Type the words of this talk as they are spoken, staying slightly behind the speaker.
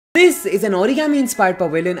This is an origami inspired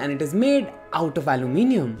pavilion and it is made out of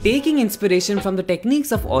aluminium. Taking inspiration from the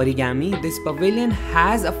techniques of origami, this pavilion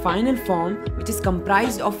has a final form which is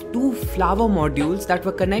comprised of two flower modules that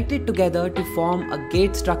were connected together to form a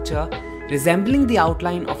gate structure resembling the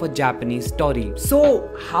outline of a Japanese story. So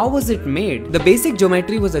how was it made? The basic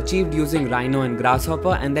geometry was achieved using rhino and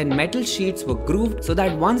grasshopper, and then metal sheets were grooved so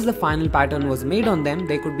that once the final pattern was made on them,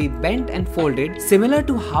 they could be bent and folded similar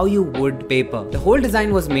to how you would paper. The whole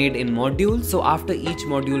design was made in modules, so after each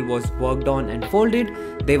module was worked on and folded,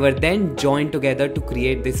 they were then joined together to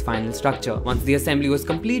create this final structure. Once the assembly was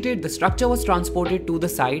completed, the structure was transported to the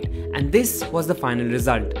site and this was the final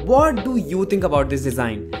result. What do you think about this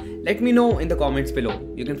design? Let me know in the comments below.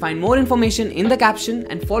 You can find more information in the caption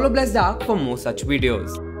and follow Blessed Arc for more such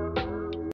videos.